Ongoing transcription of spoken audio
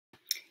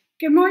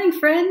Good morning,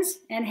 friends,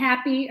 and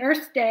happy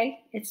Earth Day.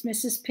 It's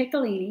Mrs.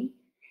 Piccolini.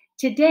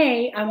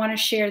 Today, I want to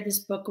share this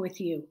book with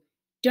you,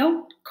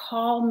 Don't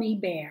Call Me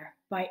Bear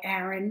by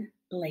Aaron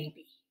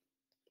Blabey.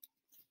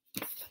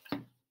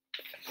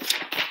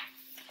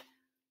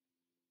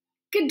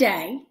 Good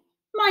day.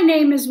 My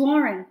name is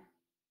Warren,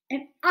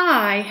 and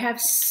I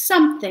have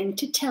something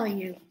to tell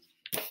you.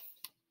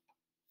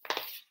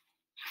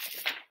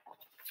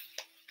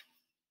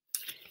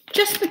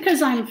 Just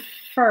because I'm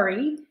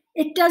furry,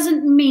 it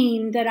doesn't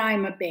mean that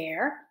I'm a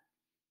bear.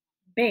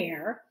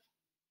 Bear,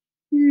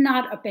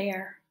 not a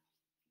bear.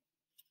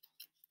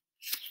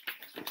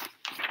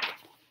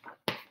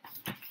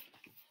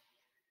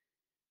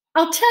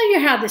 I'll tell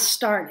you how this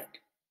started.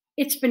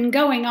 It's been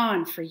going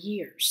on for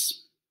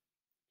years.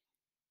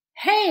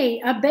 Hey,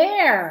 a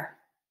bear!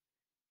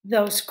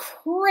 Those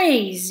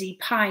crazy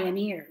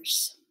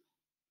pioneers.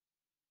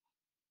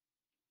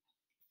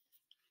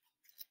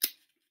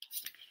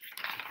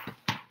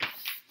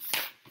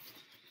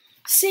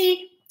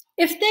 See,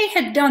 if they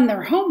had done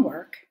their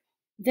homework,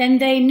 then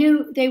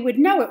they would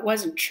know it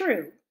wasn't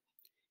true.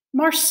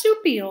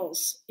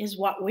 Marsupials is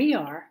what we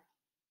are,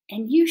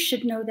 and you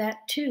should know that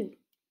too.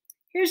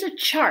 Here's a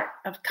chart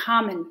of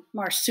common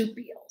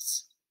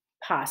marsupials: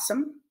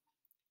 possum,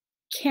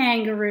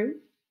 kangaroo,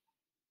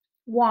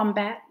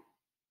 wombat,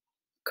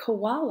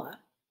 koala,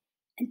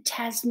 and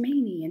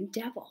Tasmanian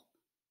devil.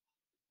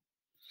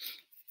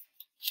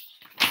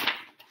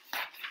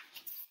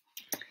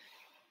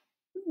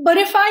 But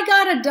if I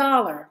got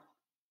 $1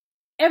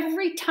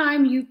 every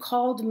time you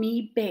called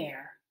me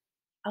bear,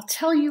 I'll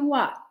tell you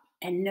what,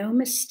 and no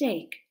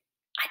mistake,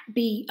 I'd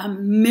be a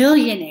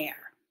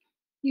millionaire.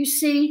 You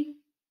see,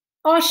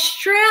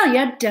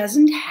 Australia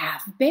doesn't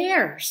have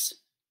bears,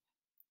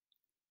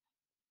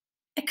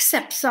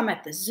 except some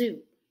at the zoo.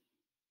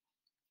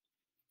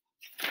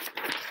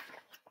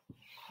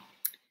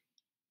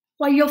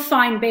 Well, you'll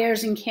find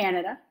bears in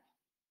Canada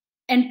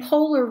and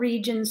polar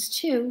regions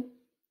too.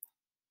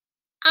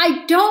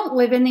 I don't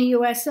live in the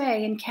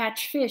USA and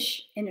catch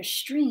fish in a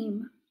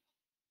stream.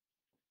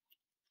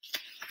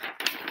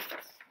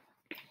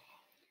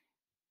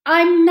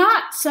 I'm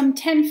not some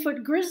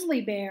 10-foot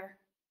grizzly bear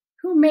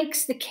who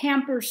makes the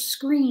campers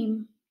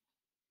scream.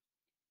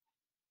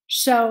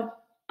 So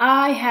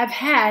I have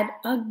had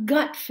a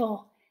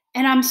gutful,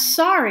 and I'm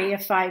sorry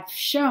if I've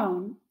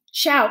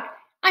shout,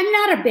 I'm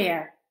not a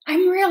bear.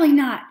 I'm really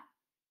not.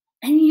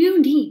 And you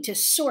need to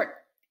sort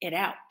it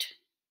out.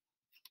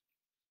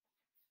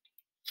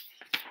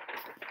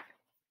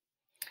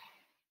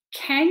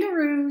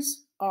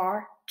 Kangaroos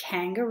are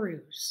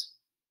kangaroos.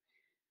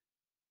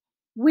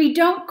 We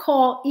don't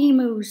call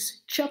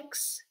emus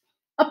chooks.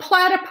 A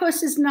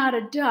platypus is not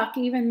a duck,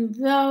 even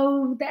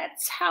though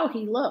that's how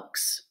he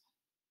looks.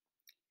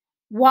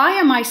 Why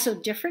am I so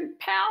different,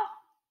 pal?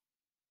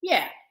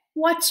 Yeah,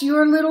 what's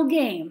your little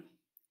game?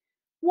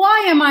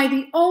 Why am I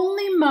the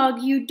only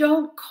mug you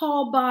don't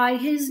call by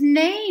his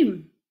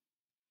name?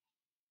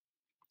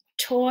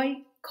 Toy,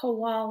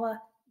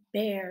 koala,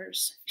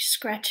 bears,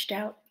 scratched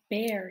out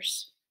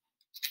bears.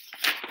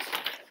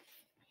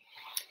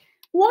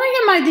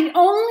 Why am I the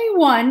only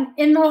one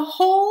in the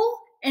whole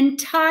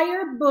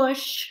entire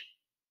bush?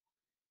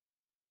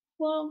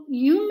 Well,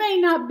 you may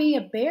not be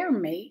a bear,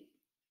 mate,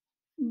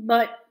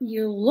 but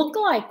you look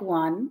like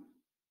one.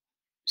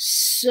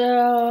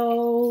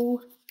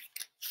 So,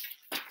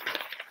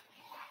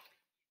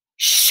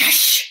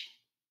 shush.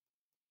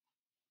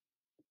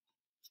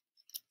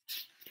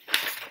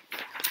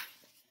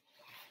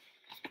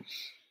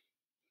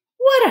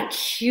 What a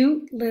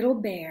cute little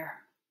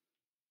bear.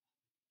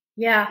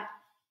 Yeah,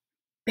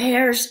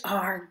 bears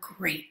are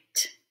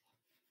great.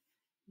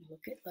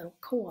 Look at little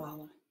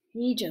koala.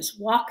 He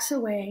just walks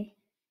away,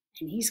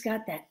 and he's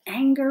got that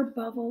anger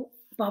bubble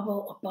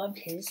above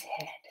his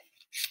head.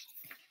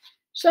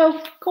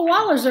 So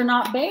koalas are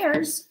not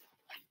bears.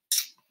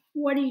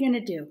 What are you going to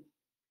do?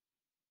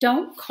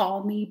 Don't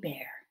call me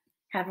bear.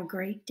 Have a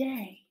great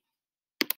day.